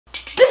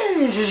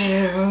Were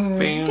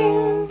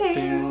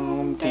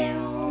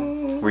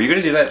you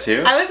gonna do that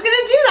too? I was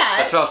gonna do that.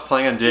 That's what I was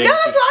planning on doing. No,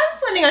 that's what I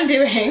was planning on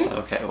doing.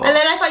 Okay, well. And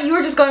then I thought you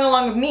were just going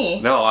along with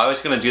me. No, I was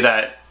gonna do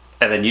that,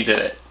 and then you did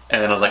it.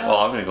 And then I was like, well,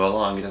 I'm gonna go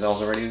along because I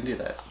was already gonna do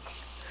that.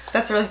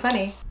 That's really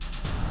funny.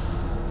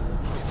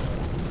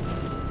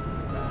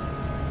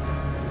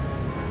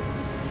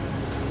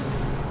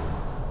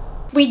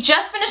 We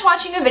just finished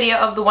watching a video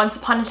of the Once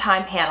Upon a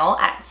Time panel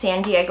at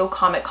San Diego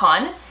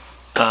Comic-Con.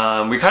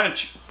 We're kind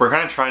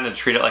of trying to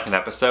treat it like an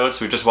episode,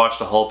 so we just watched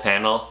the whole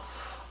panel,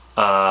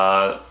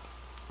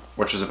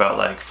 which was about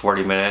like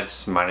 40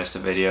 minutes minus the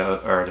video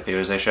or the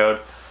videos they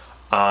showed.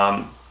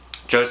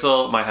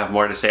 Jossyl might have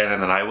more to say on it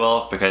than I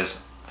will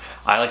because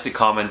I like to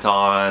comment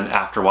on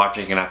after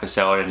watching an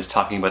episode and just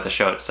talking about the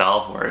show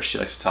itself, whereas she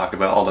likes to talk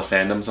about all the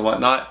fandoms and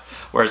whatnot.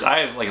 Whereas I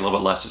have like a little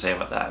bit less to say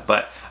about that,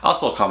 but I'll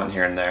still comment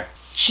here and there.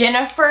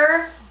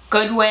 Ginnifer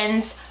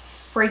Goodwin's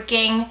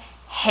freaking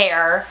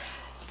hair.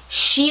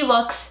 She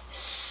looks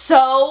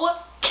so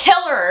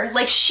killer.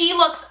 Like, she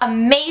looks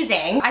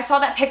amazing. I saw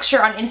that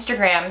picture on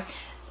Instagram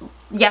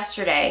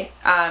yesterday,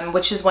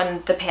 which is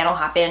when the panel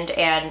happened,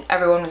 and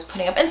everyone was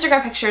putting up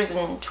Instagram pictures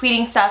and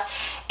tweeting stuff,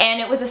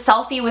 and it was a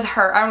selfie with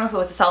her. I don't know if it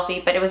was a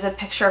selfie, but it was a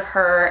picture of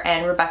her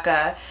and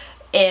Rebecca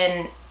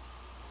in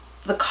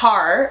the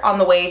car on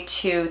the way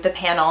to the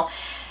panel,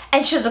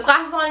 and she had the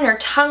glasses on and her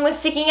tongue was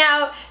sticking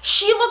out.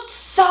 She looked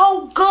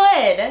so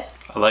good.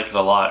 I like it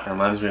a lot. It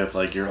reminds me of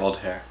like your old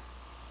hair.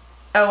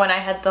 Oh, when I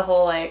had the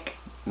whole like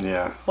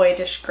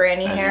whitish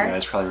granny hair. As you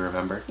guys probably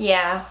remember.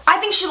 Yeah. I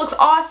think she looks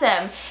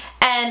awesome.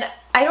 And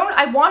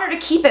I want her to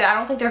keep it. I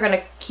don't think they're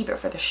gonna keep it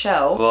for the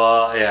show.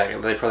 Well, yeah,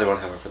 they probably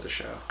won't have it for the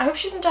show. I hope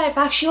she doesn't dye it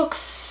back. She looks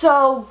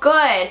so good.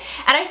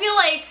 And I feel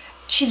like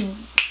she's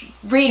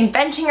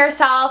reinventing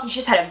herself, and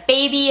she's had a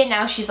baby, and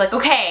now she's like,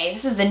 okay,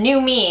 this is the new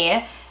me.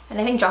 And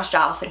I think Josh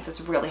Dallas thinks it's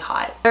really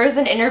hot. There's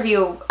an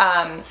interview,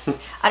 I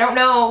don't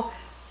know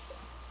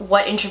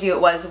what interview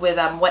it was with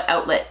what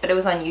outlet, but it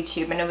was on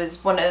YouTube, and it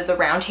was one of the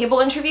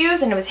roundtable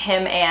interviews, and it was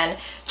him and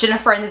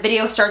Jennifer, and the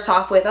video starts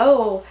off with,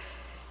 oh,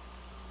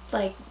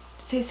 like,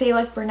 so you say you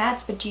like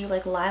brunettes, but do you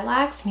like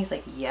lilacs? And he's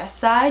like,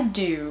 yes, I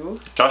do.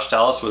 Josh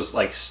Dallas was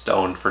like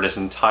stoned for this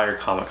entire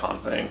Comic-Con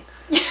thing.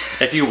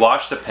 If you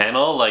watch the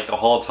panel, like the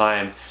whole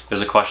time,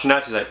 there's a question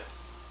asked, he's like,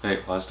 wait,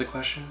 what's the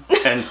question?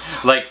 And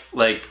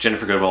like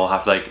Jennifer Goodwin will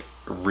have to like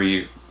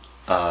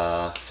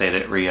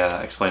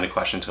explain the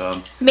question to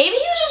him. Maybe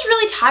he was just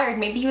really tired.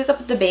 Maybe he was up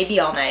with the baby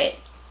all night.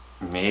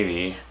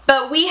 Maybe.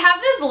 But we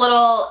have this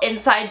little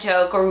inside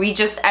joke where we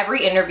just,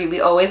 every interview, we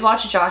always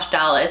watch Josh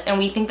Dallas, and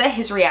we think that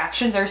his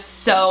reactions are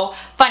so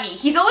funny.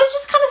 He's always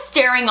just kind of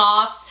staring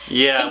off,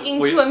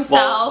 thinking to himself.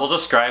 Well, we'll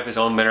describe his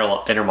own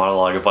inner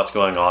monologue of what's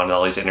going on in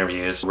all these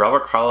interviews.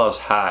 Robert Carlyle's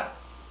hat.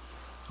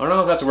 I don't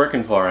know if that's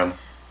working for him.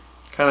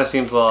 Kind of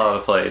seems a little out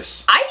of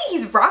place. I think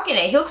he's rocking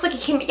it. He looks like he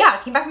came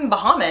back from the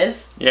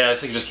Bahamas. Yeah,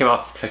 it's like he just came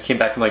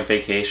back from like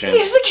vacation. He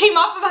just came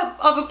off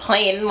of a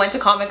plane and went to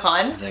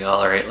Comic-Con. I think,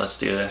 all right, let's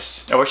do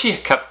this. I wish he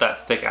kept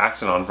that thick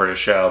accent on for the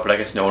show, but I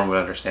guess no one would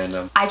understand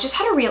him. I just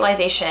had a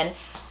realization.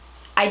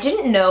 I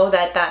didn't know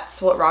that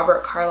that's what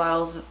Robert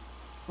Carlyle's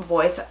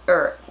voice,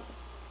 or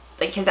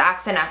like his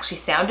accent, actually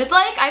sounded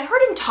like. I've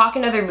heard him talk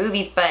in other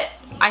movies, but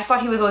I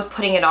thought he was always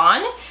putting it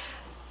on.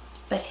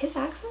 But his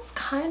accent's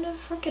kind of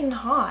freaking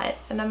hot,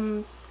 and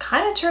I'm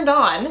kind of turned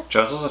on.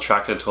 Jossyl's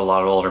attracted to a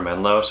lot of older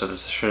men though, so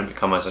this shouldn't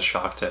come as a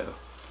shock to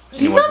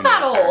He's not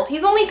that old.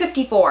 He's only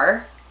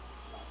 54.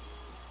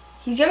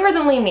 He's younger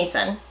than Liam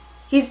Neeson.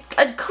 He's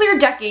a clear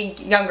decade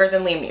younger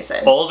than Liam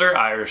Neeson. Older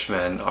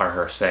Irishmen are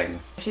her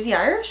thing. Is he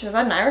Irish? Is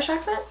that an Irish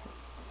accent?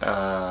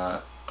 I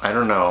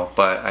don't know,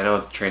 but I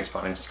know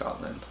Trainspotting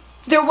Scotland.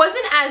 There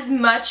wasn't as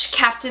much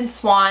Captain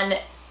Swan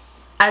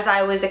as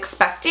I was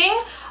expecting.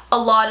 A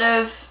lot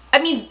of,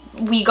 I mean,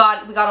 we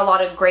got a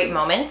lot of great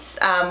moments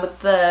with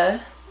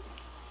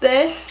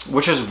this.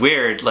 Which is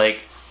weird.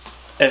 Like,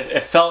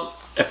 it felt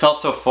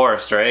so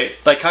forced, right?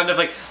 Like, kind of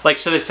like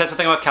so they said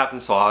something about Captain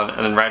Swan,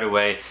 and then right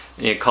away,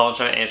 Colin's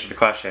trying to answer the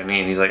question,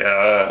 and he's like,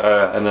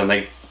 and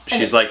then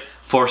she's like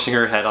forcing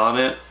her head on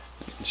it.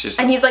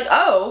 And he's like,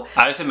 oh.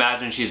 I just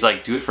imagine she's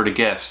like, do it for the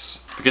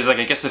gifts. Because like,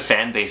 I guess the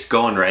fan base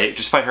going, right?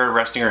 Just by her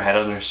resting her head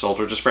on her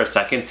shoulder just for a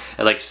second,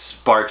 it like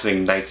sparks and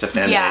ignites the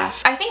fan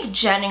base. I think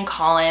Jen and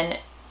Colin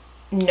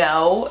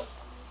know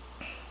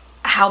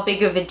how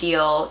big of a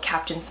deal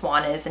Captain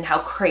Swan is and how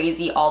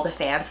crazy all the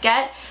fans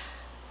get.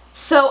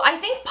 So I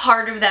think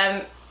part of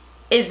them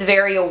is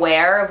very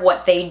aware of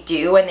what they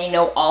do, and they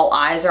know all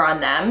eyes are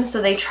on them.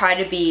 So they try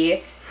to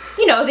be,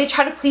 they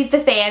try to please the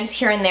fans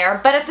here and there,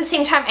 but at the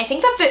same time, I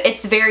think that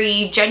it's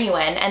very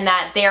genuine, and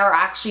that they're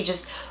actually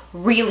just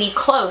really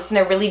close, and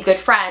they're really good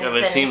friends. Yeah,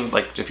 they seem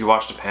like, if you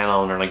watch the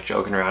panel and they're like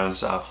joking around and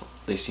stuff,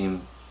 they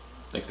seem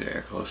like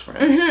they're close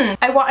friends.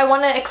 I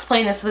want to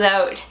explain this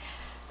without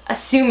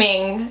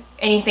assuming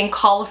anything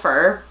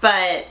Colifer,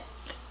 but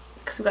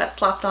because we got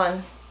slapped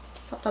on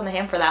the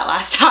hand for that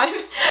last time.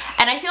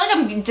 And I feel like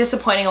I'm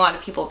disappointing a lot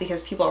of people,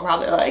 because people are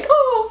probably like,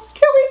 oh,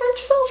 can't wait for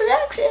Gisele's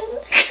reaction.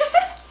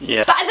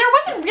 Yeah. But there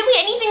wasn't really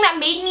anything that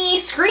made me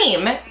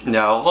scream.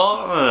 No, well,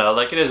 I don't know.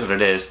 Like, it is what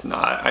it is. No,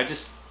 I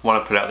just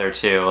want to put it out there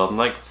too. I'm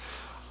like,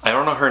 I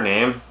don't know her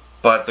name,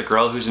 but the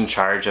girl who's in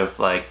charge of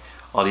like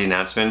all the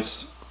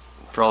announcements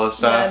for all this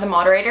stuff. Yeah, the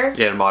moderator.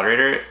 Yeah, the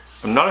moderator.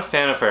 I'm not a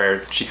fan of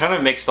her. She kind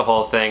of makes the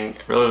whole thing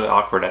really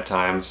awkward at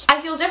times.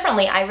 I feel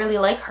differently. I really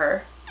like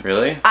her.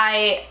 Really?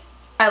 I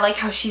like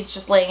how she's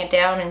just laying it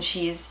down and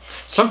she's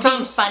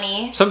sometimes being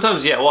funny.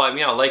 Sometimes, yeah. Well, I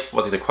mean, I like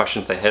what the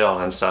questions they hit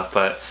on and stuff,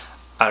 but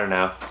I don't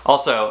know.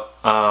 Also,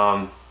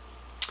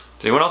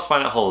 did anyone else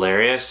find it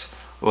hilarious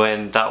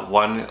when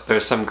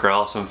there's some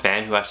girl, some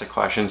fan who asked a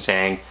question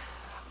saying,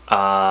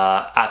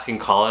 asking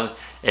Colin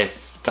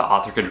if the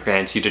author could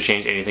grant you to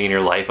change anything in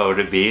your life, what would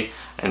it be?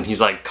 And he's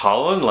like,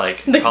 Colin?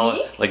 Like Colin,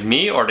 me? like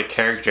me or the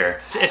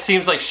character? It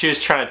seems like she was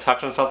trying to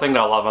touch on something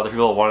that a lot of other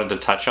people wanted to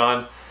touch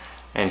on,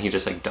 and he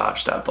just like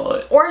dodged that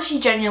bullet. Or she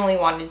genuinely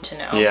wanted to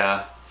know.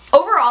 Yeah.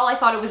 Overall, I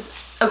thought it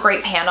was a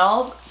great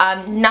panel.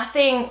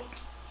 Nothing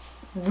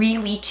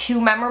really too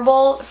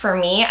memorable for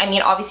me. I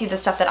mean, obviously the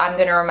stuff that I'm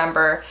going to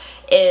remember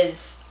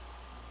is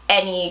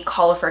any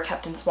Caller for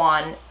Captain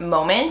Swan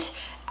moment.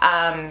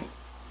 And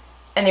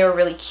they were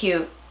really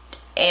cute.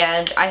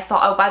 And I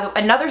thought,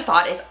 another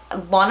thought is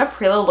Lana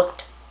Prila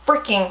looked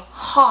freaking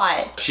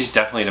hot. She's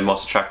definitely the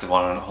most attractive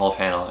one on the whole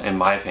panel, in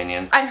my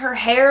opinion. And her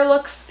hair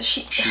looks,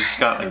 she's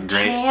got like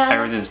great,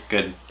 everything's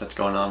good that's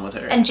going on with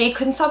her. And Jay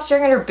couldn't stop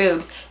staring at her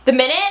boobs. The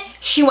minute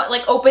she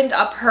opened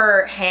up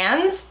her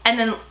hands, and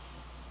then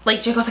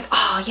like Jake was like,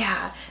 oh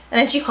yeah. And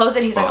then she closed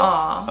it, he's like,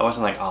 aw. I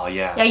wasn't like, oh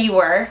yeah. Yeah, you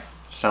were.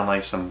 Sound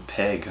like some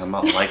pig. I'm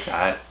not like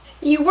that.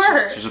 You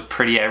were. She's a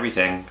pretty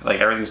everything. Like,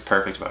 everything's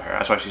perfect about her.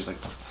 That's why she's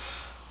like the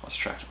most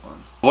attractive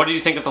one. What do you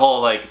think of the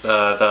whole, like,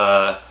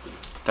 the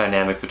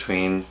dynamic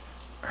between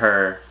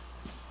her,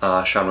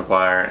 Sean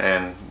McGuire,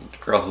 and the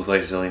girl who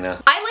plays Zelina?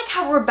 I like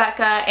how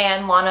Rebecca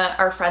and Lana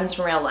are friends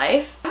in real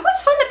life. I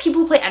always find that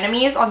people who play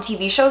enemies on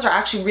TV shows are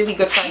actually really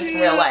good friends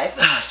in real life.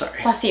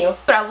 Sorry. Bless you.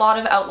 But a lot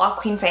of Outlaw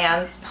Queen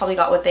fans probably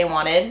got what they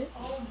wanted.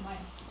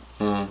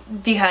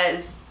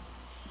 Because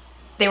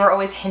they were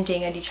always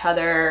hinting at each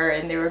other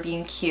and they were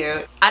being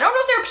cute. I don't know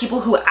if there are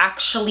people who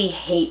actually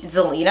hate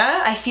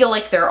Zelina. I feel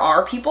like there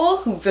are people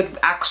who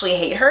actually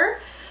hate her.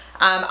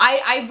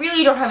 I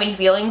really don't have any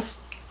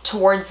feelings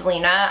towards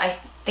Zelina. I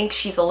think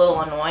she's a little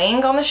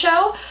annoying on the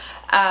show.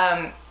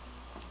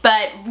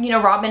 But, you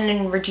know, Robin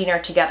and Regina are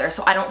together,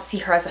 so I don't see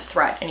her as a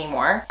threat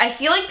anymore. I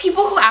feel like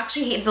people who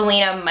actually hate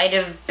Zelina might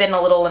have been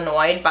a little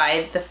annoyed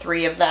by the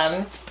three of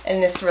them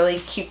in this really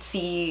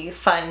cutesy,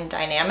 fun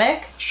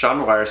dynamic. Sean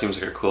McGuire seems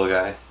like a cool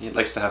guy. He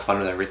likes to have fun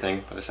with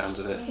everything, by the sounds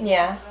of it.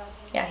 Yeah.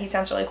 Yeah, he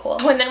sounds really cool.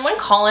 And then when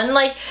Colin,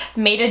 like,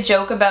 made a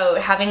joke about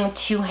having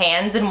two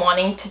hands and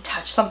wanting to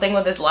touch something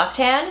with his left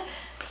hand.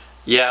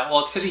 Yeah,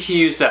 well, it's because he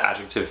used the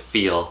adjective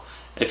feel.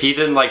 If he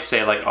didn't, like,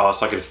 say, like, oh,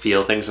 so I could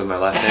feel things with my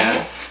left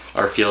hand,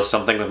 or feel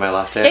something with my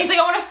left hand. Yeah, he's like,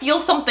 I want to feel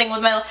something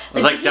with my left hand. I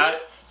was like,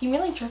 that... You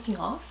mean, like, jerking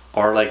off?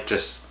 Or, like,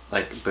 just,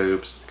 like,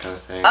 boobs kind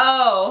of thing.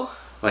 Oh.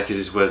 Like, because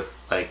he's with,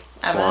 like,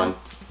 Swan.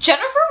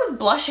 Jennifer was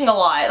blushing a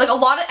lot.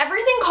 Like,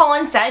 everything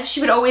Colin said, she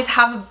would always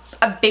have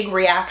a big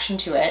reaction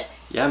to it.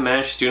 Yeah,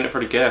 man, she's doing it for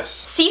the gifts.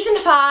 Season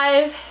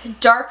 5,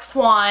 Dark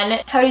Swan.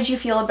 How did you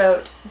feel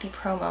about the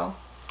promo?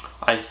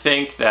 I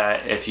think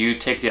that if you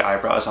take the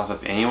eyebrows off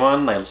of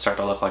anyone, they'll start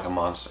to look like a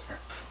monster.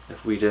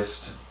 If we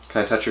just...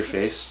 Can I touch your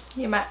face?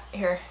 You might...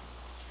 Here.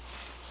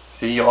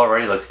 See, you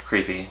already looked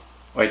creepy.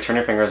 Wait, turn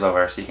your fingers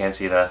over so you can't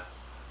see the...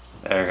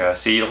 There we go.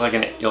 See, you look like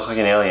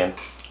an alien.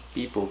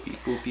 Beep, boop,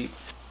 beep, boop, beep.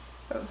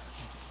 Oh.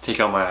 Take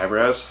out my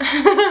eyebrows.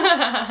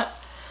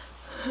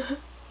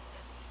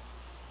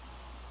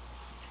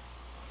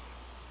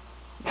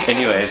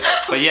 Anyways,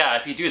 but yeah,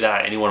 if you do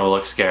that, anyone will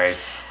look scary.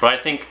 But I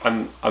think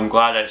I'm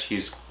glad that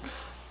she's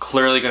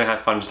clearly gonna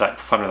have fun with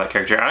that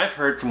character. And I've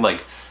heard from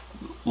like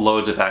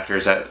loads of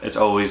actors that it's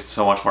always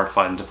so much more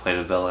fun to play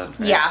the villain.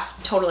 Right? Yeah,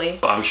 totally.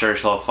 But I'm sure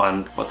she'll have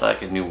fun with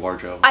like a new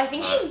wardrobe. I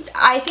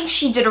think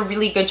she did a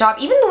really good job.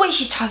 Even the way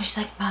she's talking, she's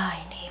like, my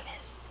name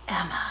is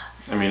Emma.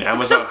 I mean,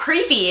 Emma's so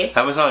creepy.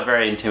 Emma's not a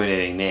very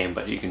intimidating name,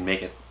 but you can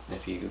make it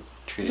if you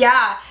treat it.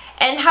 Yeah,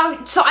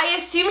 and so I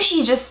assume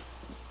she just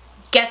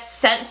gets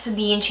sent to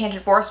the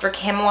Enchanted Forest or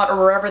Camelot or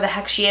wherever the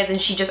heck she is, and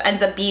she just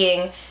ends up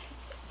being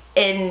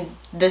in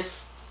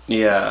this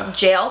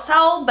jail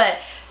cell. But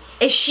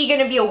is she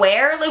gonna be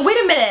aware? Like, wait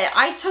a minute,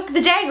 I took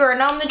the dagger and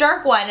now I'm the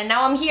Dark One and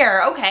now I'm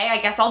here. Okay, I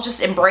guess I'll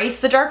just embrace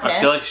the darkness. I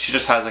feel like she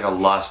just has like a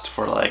lust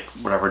for like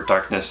whatever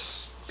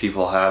darkness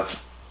people have.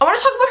 I want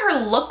to talk about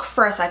her look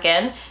for a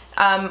second.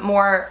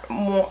 More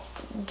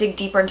dig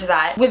deeper into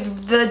that.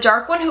 With the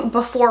Dark One who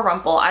before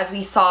Rumple, as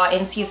we saw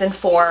in season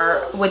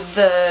 4 with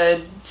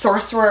the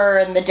sorcerer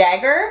and the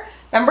dagger.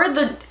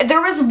 Remember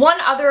there was one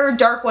other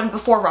Dark One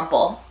before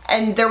Rumple,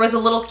 and there was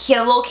he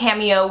had a little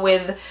cameo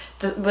with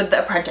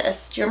the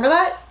apprentice. Do you remember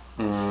that?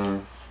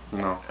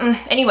 No.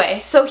 Anyway,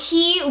 so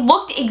he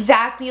looked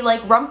exactly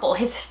like Rumple.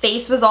 His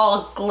face was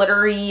all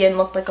glittery and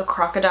looked like a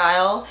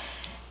crocodile.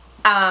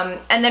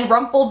 And then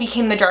Rumple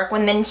became the Dark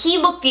One. Then he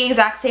looked the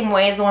exact same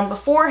way as the one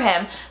before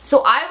him.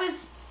 So I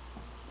was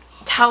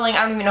telling,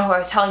 I don't even know who I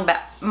was telling,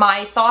 but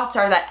my thoughts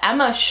are that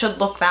Emma should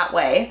look that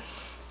way.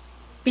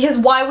 Because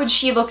why would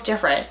she look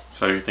different?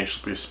 So you think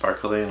she'll be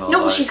sparkly and all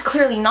No, that? she's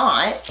clearly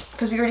not,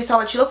 because we already saw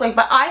what she looked like,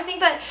 but I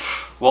think that...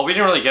 Well, we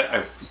didn't really get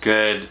a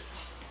good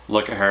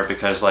look at her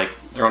because, like,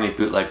 they're only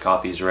bootleg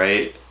copies,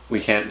 right?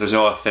 We can't, there's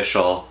no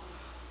official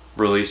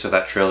release of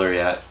that trailer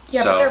yet.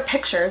 Yeah, so. but they're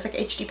pictures, like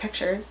HD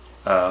pictures.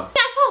 Oh.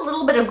 I saw a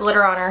little bit of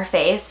glitter on her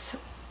face,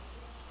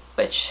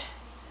 which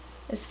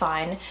is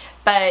fine,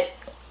 but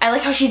I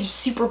like how she's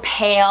super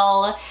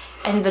pale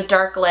and the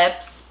dark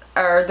lips,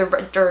 or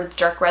the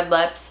dark red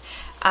lips.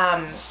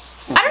 I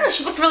don't know,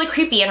 she looked really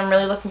creepy and I'm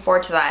really looking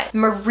forward to that.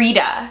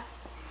 Merida,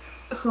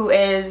 who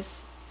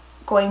is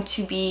going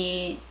to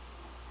be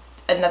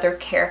another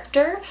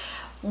character.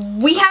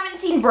 We haven't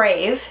seen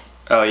Brave.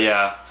 Oh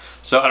yeah.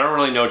 So I don't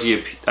really know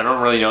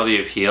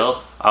the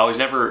appeal. I was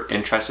never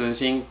interested in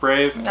seeing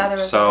Brave. Neither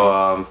was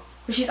so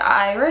she's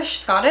Irish,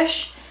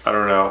 Scottish. I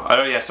don't know. I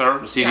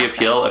don't see the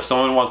appeal. If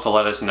someone wants to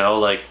let us know,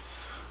 like,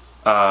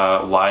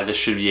 why this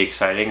should be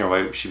exciting or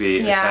why we should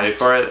be excited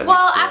for it.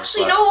 Well,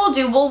 actually, no, we'll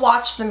do. We'll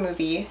watch the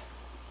movie.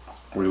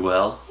 We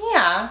will?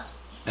 Yeah.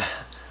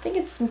 I think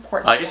it's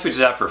important. I guess we did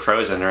that for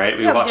Frozen, right?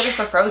 We did it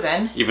for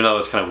Frozen. Even though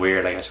it's kind of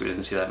weird, I guess we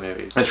didn't see that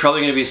movie. It's probably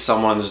going to be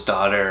someone's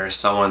daughter, or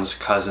someone's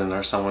cousin,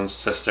 or someone's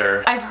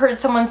sister. I've heard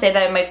someone say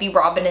that it might be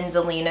Robin and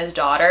Zelina's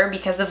daughter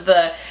because of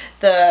the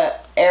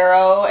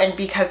arrow and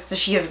because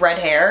she has red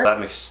hair. That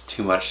makes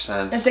too much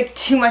sense. It's like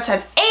too much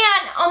sense.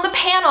 And on the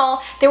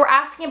panel, they were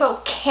asking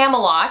about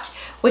Camelot,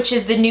 which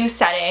is the new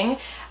setting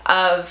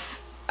of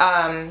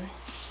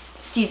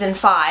season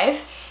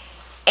 5.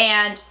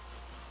 And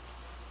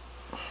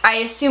I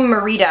assume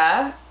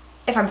Merida,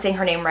 if I'm saying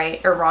her name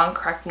right or wrong,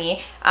 correct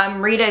me,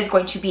 Merida is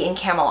going to be in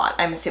Camelot,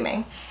 I'm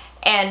assuming.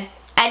 And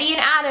Eddie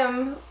and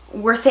Adam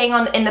were saying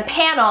in the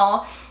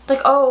panel, like,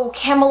 oh,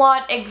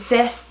 Camelot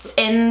exists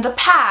in the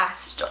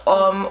past,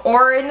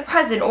 or in the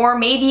present, or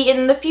maybe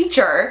in the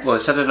future. Well,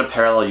 it's set in a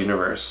parallel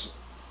universe,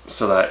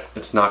 so that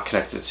it's not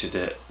connected to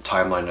the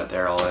timeline that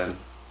they're all in.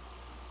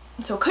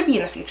 So it could be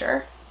in the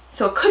future.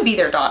 So it could be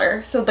their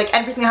daughter. So like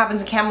everything that happens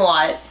in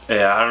Camelot.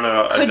 Yeah, I don't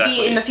know. Could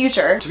be in the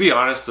future. To be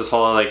honest, this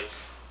whole like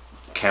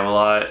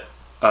Camelot,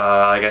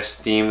 I guess,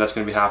 theme that's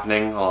going to be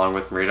happening along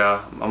with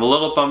Merida, I'm a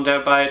little bummed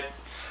out by it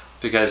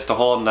because the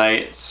whole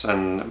knights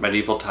and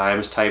medieval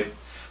times type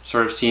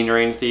sort of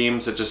scenery and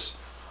themes, it just,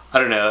 I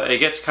don't know, it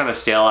gets kind of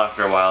stale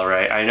after a while,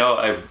 right? I know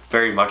it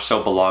very much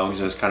so belongs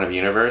in this kind of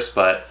universe,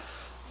 but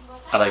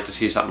I'd like to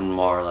see something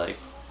more like.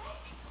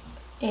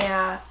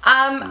 Yeah.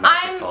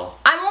 magical.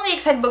 I'm only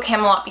excited about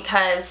Camelot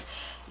because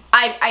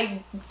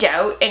I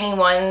doubt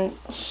anyone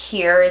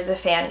here is a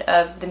fan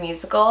of the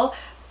musical.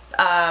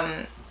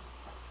 But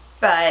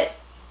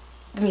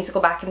the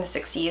musical back in the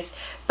 60s.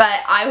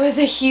 But I was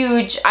a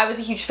huge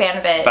fan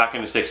of it. Back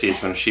in the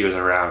 60s when she was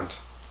around.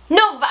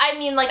 No, but I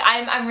mean, like,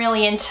 I'm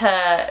really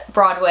into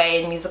Broadway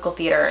and musical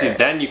theater. See,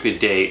 then you could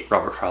date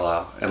Robert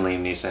Carlyle and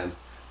Liam Neeson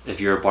if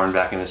you were born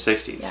back in the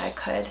 60s. Yeah, I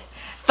could.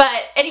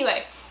 But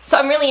anyway, so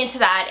I'm really into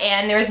that,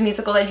 and there was a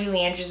musical that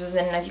Julie Andrews was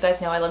in, and as you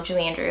guys know, I love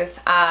Julie Andrews.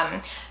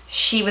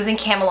 She was in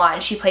Camelot,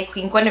 and she played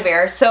Queen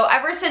Guinevere. So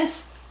ever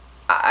since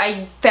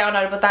I found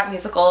out about that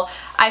musical,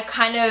 I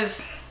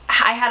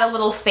had a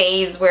little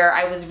phase where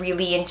I was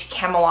really into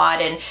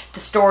Camelot and the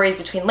stories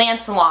between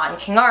Lancelot and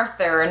King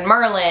Arthur and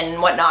Merlin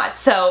and whatnot.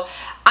 So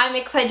I'm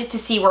excited to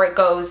see where it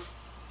goes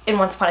in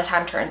Once Upon a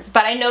Time turns.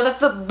 But I know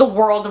that the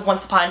world of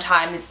Once Upon a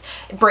Time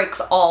breaks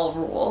all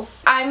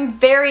rules. I'm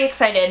very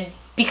excited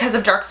because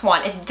of Dark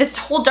Swan. If this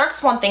whole Dark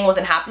Swan thing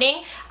wasn't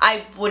happening,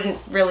 I wouldn't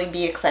really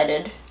be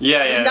excited.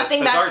 Yeah.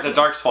 The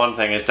Dark Swan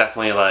thing is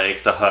definitely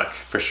like the hook,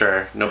 for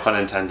sure. No pun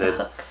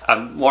intended.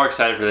 I'm more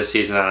excited for this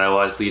season than I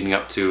was leading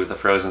up to the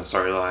Frozen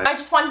storyline. I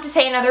just wanted to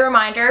say another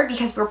reminder,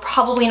 because we're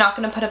probably not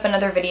going to put up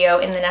another video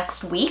in the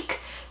next week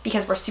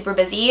because we're super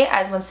busy,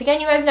 as once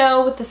again you guys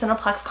know, with the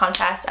Cineplex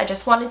contest. I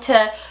just wanted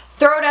to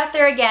throw it out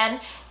there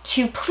again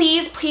to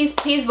please, please,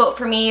 please vote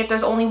for me.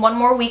 There's only one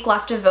more week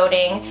left of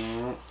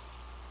voting.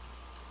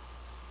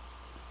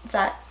 What's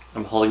that?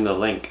 I'm holding the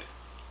link.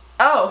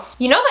 Oh,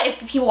 you know that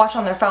if people watch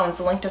on their phones,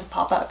 the link doesn't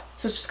pop up.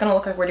 So it's just gonna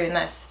look like we're doing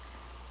this.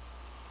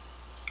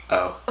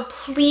 Oh.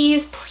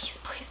 Please, please,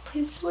 please,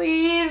 please,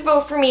 please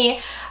vote for me.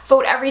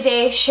 Vote every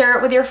day, share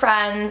it with your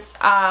friends.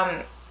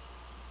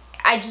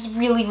 I just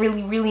really,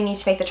 really, really need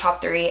to make the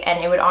top 3,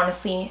 and it would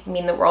honestly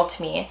mean the world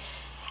to me.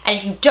 And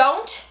if you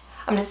don't,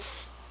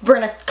 we're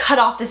gonna cut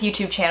off this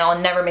YouTube channel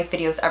and never make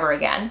videos ever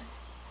again.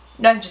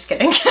 No, I'm just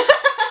kidding.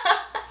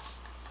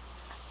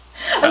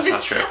 That's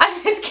not true.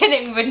 I'm just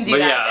kidding. We wouldn't do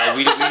that.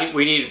 Yeah,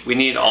 we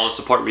need all the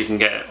support we can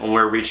get when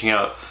we're reaching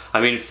out.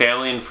 I mean,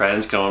 family and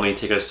friends can only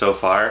take us so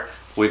far.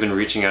 We've been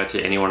reaching out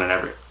to anyone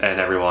and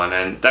everyone,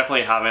 and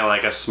definitely having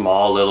like a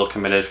small little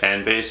committed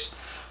fan base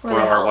for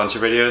our bunch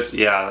of videos.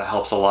 Yeah, that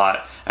helps a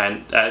lot,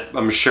 and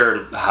I'm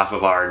sure half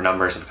of our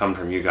numbers have come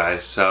from you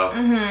guys.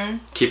 So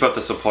keep up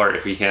the support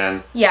if we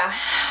can. Yeah.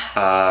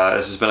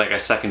 This has been like a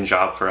second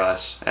job for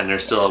us, and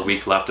there's still a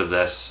week left of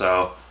this.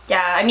 So.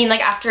 Yeah, I mean,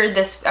 like after we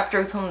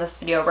film this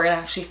video, we're gonna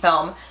actually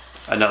film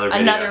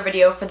another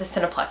video for the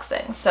Cineplex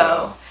thing.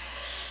 So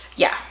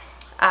yeah.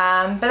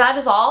 But that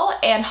is all,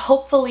 and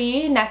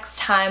hopefully next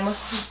time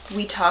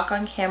we talk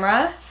on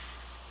camera,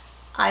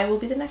 I will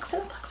be the next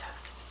Cineplex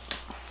host.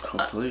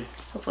 Hopefully.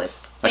 Hopefully.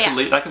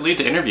 That could lead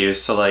to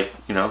interviews to, like,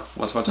 you know,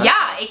 once upon a time.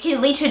 Yeah, it can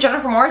lead to a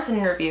Jennifer Morrison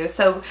interview.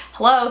 So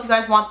hello, if you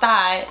guys want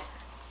that.